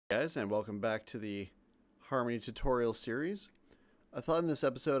Guys, and welcome back to the Harmony tutorial series. I thought in this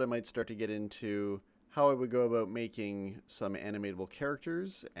episode I might start to get into how I would go about making some animatable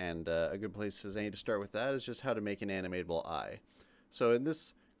characters, and a good place as any to start with that is just how to make an animatable eye. So in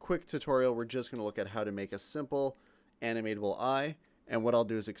this quick tutorial we're just going to look at how to make a simple animatable eye, and what I'll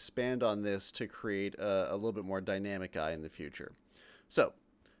do is expand on this to create a little bit more dynamic eye in the future. So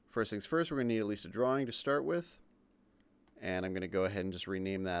first things first, we're going to need at least a drawing to start with. And I'm going to go ahead and just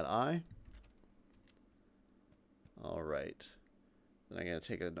rename that eye. Alright. Then I'm going to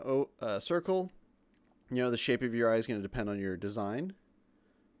take a circle. You know, the shape of your eye is going to depend on your design.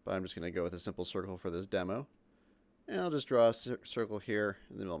 But I'm just going to go with a simple circle for this demo. And I'll just draw a circle here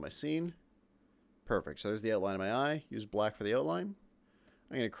in the middle of my scene. Perfect. So there's the outline of my eye. Use black for the outline.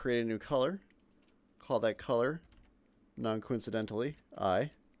 I'm going to create a new color. Call that color, non-coincidentally,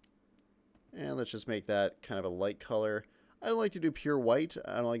 eye. And let's just make that kind of a light color. I don't like to do pure white.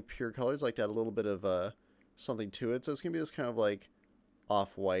 I don't like pure colors. I like to add a little bit of something to it. So it's going to be this kind of like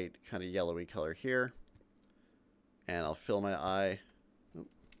off-white, kind of yellowy color here. And I'll fill my eye,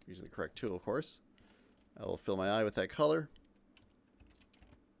 using the correct tool, of course. I will fill my eye with that color.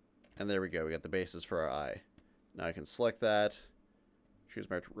 And there we go. We got the basis for our eye. Now I can select that, choose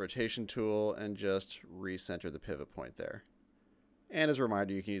my rotation tool, and just recenter the pivot point there. And as a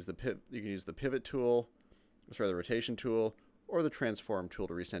reminder, you can use the pivot tool, the rotation tool, or the transform tool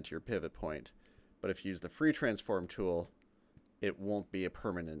to recenter your pivot point. But if you use the free transform tool, it won't be a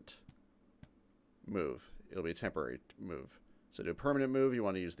permanent move. It'll be a temporary move. So to do a permanent move, you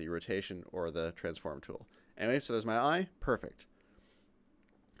want to use the rotation or the transform tool. Anyway, so there's my eye. Perfect.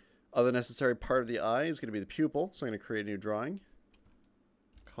 Other necessary part of the eye is going to be the pupil. So I'm going to create a new drawing.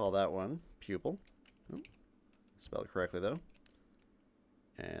 Call that one pupil. Spell it correctly though.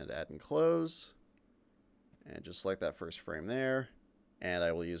 And add and close. And just select that first frame there. And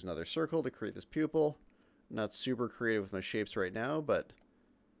I will use another circle to create this pupil. I'm not super creative with my shapes right now, but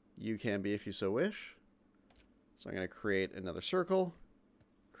you can be if you so wish. So I'm going to create another circle,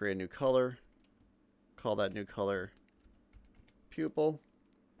 create a new color, call that new color pupil,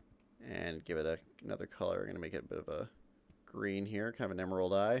 and give it another color. I'm going to make it a bit of a green here, kind of an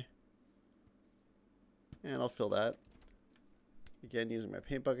emerald eye. And I'll fill that. Again, using my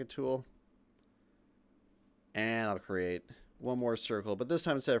paint bucket tool. And I'll create one more circle, but this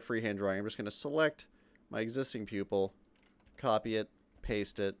time instead of freehand drawing, I'm just going to select my existing pupil, copy it,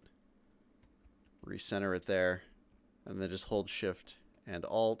 paste it, recenter it there, and then just hold Shift and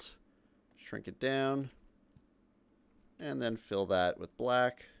Alt, shrink it down, and then fill that with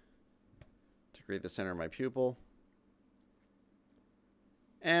black to create the center of my pupil.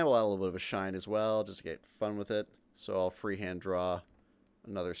 And we'll add a little bit of a shine as well, just to get fun with it. So I'll freehand draw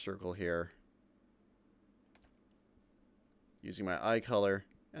another circle here using my eye color,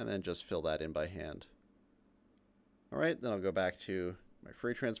 and then just fill that in by hand. Alright, then I'll go back to my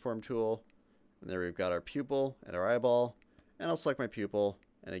free transform tool, and there we've got our pupil and our eyeball, and I'll select my pupil,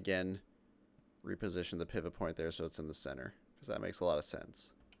 and again, reposition the pivot point there so it's in the center, because that makes a lot of sense.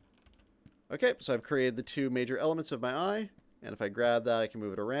 Okay, so I've created the two major elements of my eye, and if I grab that I can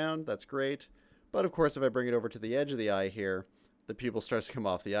move it around, that's great. But of course if I bring it over to the edge of the eye here, the pupil starts to come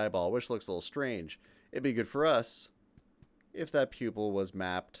off the eyeball, which looks a little strange. It'd be good for us if that pupil was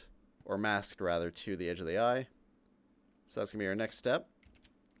mapped, or masked rather, to the edge of the eye. So that's going to be our next step.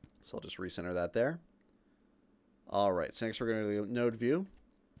 So I'll just recenter that there. Alright, so next we're going to do the node view.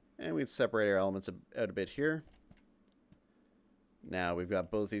 And we'd separate our elements out a bit here. Now we've got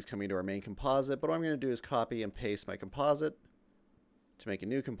both these coming to our main composite, but what I'm going to do is copy and paste my composite to make a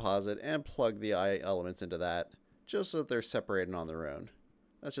new composite and plug the eye elements into that, just so that they're separated on their own.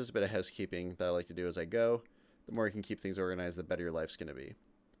 That's just a bit of housekeeping that I like to do as I go. The more you can keep things organized, the better your life's going to be.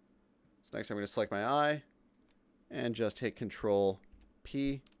 So next I'm going to select my eye and just hit Control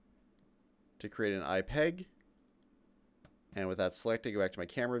P to create an eye peg. And with that selected, go back to my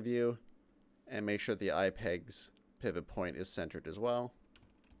camera view and make sure that the eye peg's pivot point is centered as well.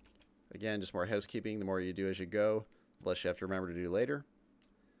 Again, just more housekeeping. The more you do as you go, the less you have to remember to do later.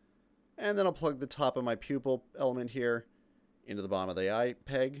 And then I'll plug the top of my pupil element here into the bottom of the eye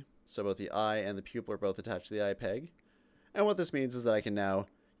peg. So both the eye and the pupil are both attached to the eye peg. And what this means is that I can now,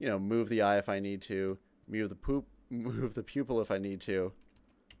 move the eye if I need to, move the pupil if I need to.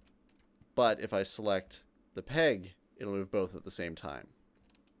 But if I select the peg, it'll move both at the same time.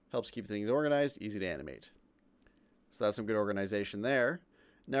 Helps keep things organized, easy to animate. So that's some good organization there.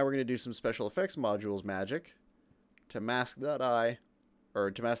 Now we're going to do some special effects modules magic to mask that eye,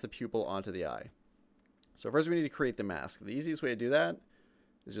 or to mask the pupil onto the eye. So first we need to create the mask. The easiest way to do that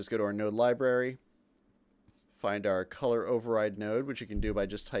is just go to our node library, find our color override node, which you can do by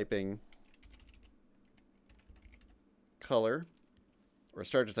just typing color, or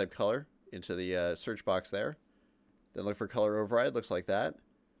start to type color into the search box there. Then look for color override, looks like that.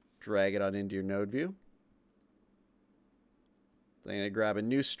 Drag it on into your node view. Then I'm going to grab a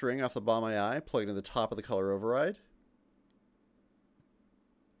new string off the bottom of my eye, plug it into the top of the color override.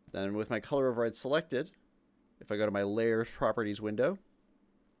 Then with my color override selected, if I go to my layer properties window,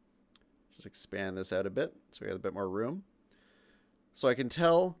 just expand this out a bit so we have a bit more room. So I can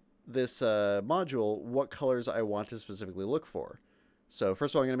tell this module what colors I want to specifically look for. So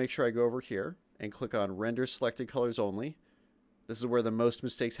first of all, I'm going to make sure I go over here and click on Render Selected Colors Only. This is where the most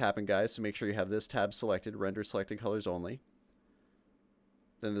mistakes happen, guys, so make sure you have this tab selected, Render Selected Colors Only.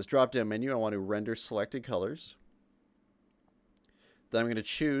 Then this drop-down menu, I want to render selected colors. Then I'm going to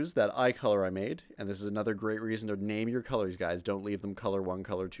choose that eye color I made, and this is another great reason to name your colors, guys. Don't leave them color 1,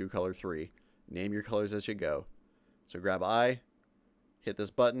 color 2, color 3. Name your colors as you go. So grab eye, hit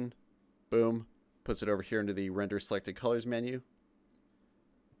this button, boom, puts it over here into the Render Selected Colors menu.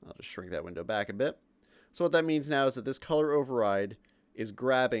 I'll just shrink that window back a bit. So what that means now is that this color override is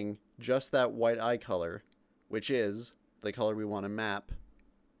grabbing just that white eye color, which is the color we want to map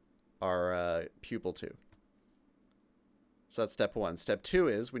our pupil to. So that's step 1. Step 2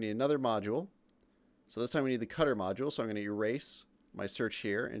 is we need another module. So this time we need the cutter module. So I'm going to erase my search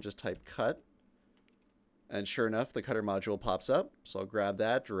here and just type cut. And sure enough, the cutter module pops up. So I'll grab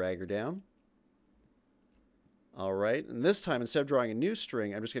that, drag her down. All right, and this time instead of drawing a new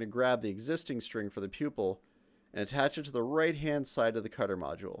string, I'm just going to grab the existing string for the pupil and attach it to the right-hand side of the cutter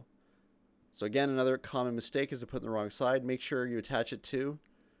module. So again, another common mistake is to put it in the wrong side. Make sure you attach it to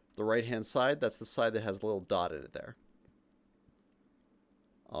the right-hand side. That's the side that has a little dot in it there.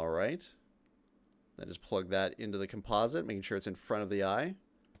 All right, then just plug that into the composite, making sure it's in front of the eye.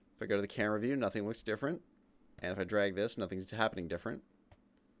 If I go to the camera view, nothing looks different. And if I drag this, nothing's happening different.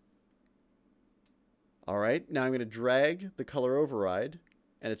 All right, now I'm going to drag the color override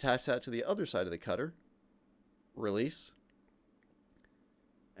and attach that to the other side of the cutter. Release.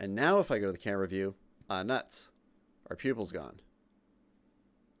 And now if I go to the camera view, nuts, our pupil's gone.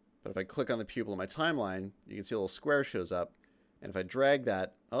 But if I click on the pupil in my timeline, you can see a little square shows up. And if I drag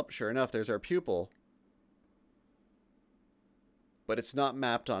that, oh, sure enough, there's our pupil. But it's not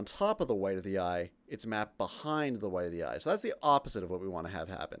mapped on top of the white of the eye. It's mapped behind the white of the eye. So that's the opposite of what we want to have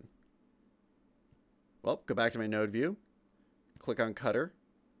happen. Well, go back to my node view, click on cutter,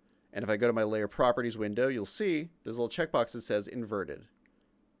 and if I go to my layer properties window, you'll see there's a little checkbox that says inverted.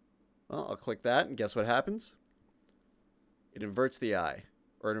 Well, I'll click that, and guess what happens? It inverts the eye,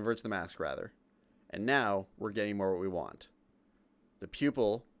 or it inverts the mask rather. And now we're getting more what we want. The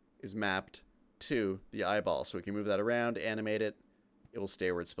pupil is mapped to the eyeball, so we can move that around, animate it, it will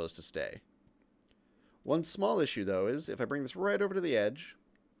stay where it's supposed to stay. One small issue though is if I bring this right over to the edge,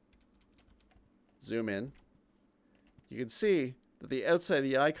 zoom in, you can see that the outside of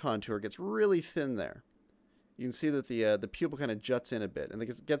the eye contour gets really thin there. You can see that the pupil kind of juts in a bit, and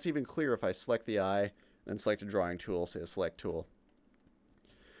it gets even clearer if I select the eye and then select a drawing tool, say a select tool.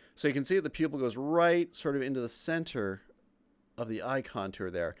 So you can see that the pupil goes right sort of into the center of the eye contour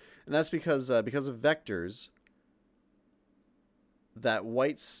there, and that's because of vectors, that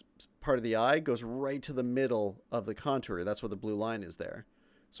white part of the eye goes right to the middle of the contour. That's what the blue line is there.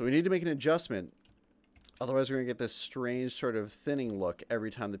 So we need to make an adjustment. Otherwise, we're going to get this strange sort of thinning look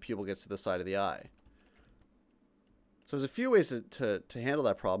every time the pupil gets to the side of the eye. So there's a few ways to handle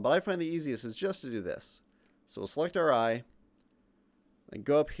that problem, but I find the easiest is just to do this. So we'll select our eye, and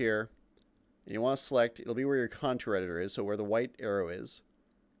go up here, and you want to select, it'll be where your contour editor is, so where the white arrow is.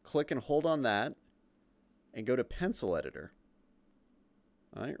 Click and hold on that, and go to pencil editor.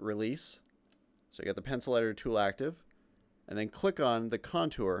 All right, release. So you got the pencil editor tool active, and then click on the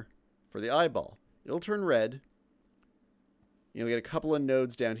contour for the eyeball. It'll turn red. You'll get a couple of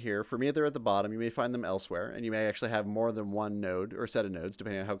nodes down here. For me, they're at the bottom. You may find them elsewhere, and you may actually have more than one node or set of nodes,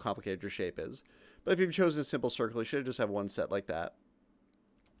 depending on how complicated your shape is. But if you've chosen a simple circle, you should just have one set like that.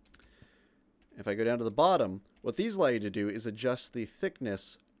 If I go down to the bottom, what these allow you to do is adjust the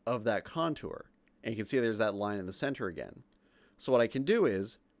thickness of that contour. And you can see there's that line in the center again. So what I can do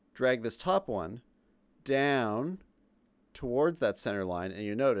is drag this top one down towards that center line, and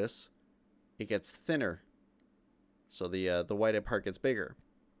you notice it gets thinner. So the white part gets bigger.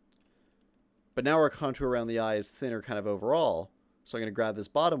 But now our contour around the eye is thinner kind of overall. So I'm going to grab this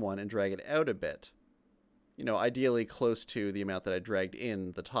bottom one and drag it out a bit. You know, ideally close to the amount that I dragged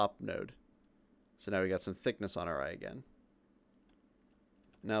in the top node. So now we got some thickness on our eye again.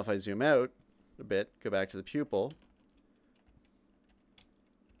 Now if I zoom out a bit, go back to the pupil.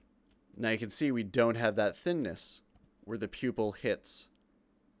 Now you can see we don't have that thinness where the pupil hits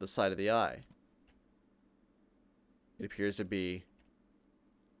the side of the eye. It appears to be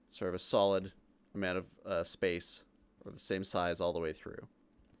sort of a solid amount of space, or the same size all the way through.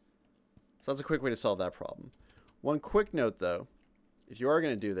 So that's a quick way to solve that problem. One quick note though, if you are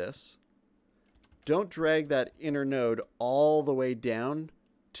going to do this, don't drag that inner node all the way down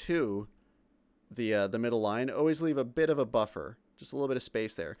to the middle line. Always leave a bit of a buffer, just a little bit of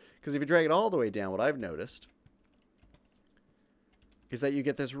space there. Because if you drag it all the way down, what I've noticed is that you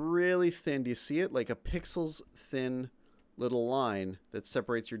get this really thin, do you see it? Like a pixels thin little line that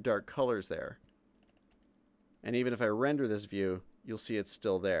separates your dark colors there. And even if I render this view, you'll see it's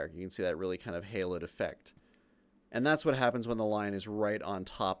still there. You can see that really kind of haloed effect. And that's what happens when the line is right on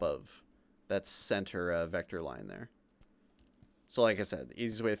top of that center vector line there. So like I said, the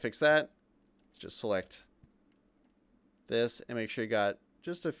easiest way to fix that is just select this and make sure you got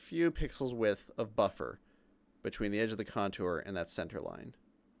just a few pixels width of buffer between the edge of the contour and that center line.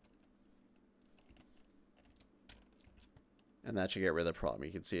 And that should get rid of the problem.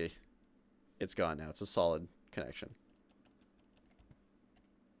 You can see it's gone now. It's a solid connection.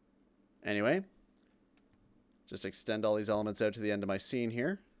 Anyway, just extend all these elements out to the end of my scene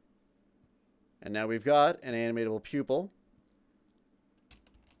here. And now we've got an animatable pupil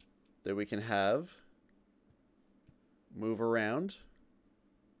that we can have move around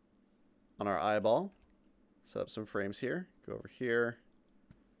on our eyeball. Set up some frames here. Go over here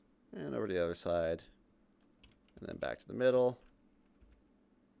and over to the other side. And then back to the middle.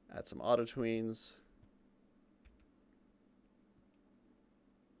 Add some auto tweens.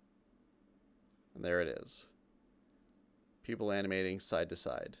 And there it is. Pupil animating side to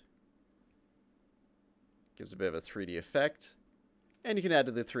side. Gives a bit of a 3D effect. And you can add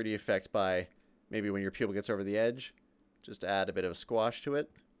to the 3D effect by maybe when your pupil gets over the edge, just add a bit of a squash to it.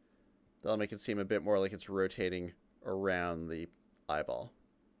 That'll make it seem a bit more like it's rotating around the eyeball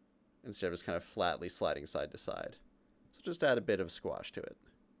instead of just kind of flatly sliding side to side. So just add a bit of squash to it.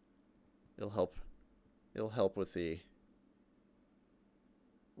 It'll help with the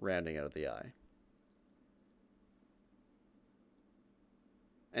rounding out of the eye.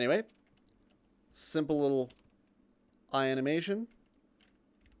 Anyway, simple little eye animation.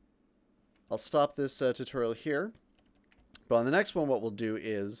 I'll stop this tutorial here. But on the next one, what we'll do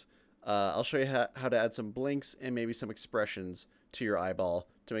is I'll show you how to add some blinks and maybe some expressions to your eyeball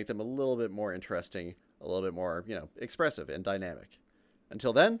to make them a little bit more interesting, a little bit more, expressive and dynamic.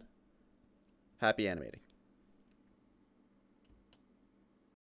 Until then, happy animating.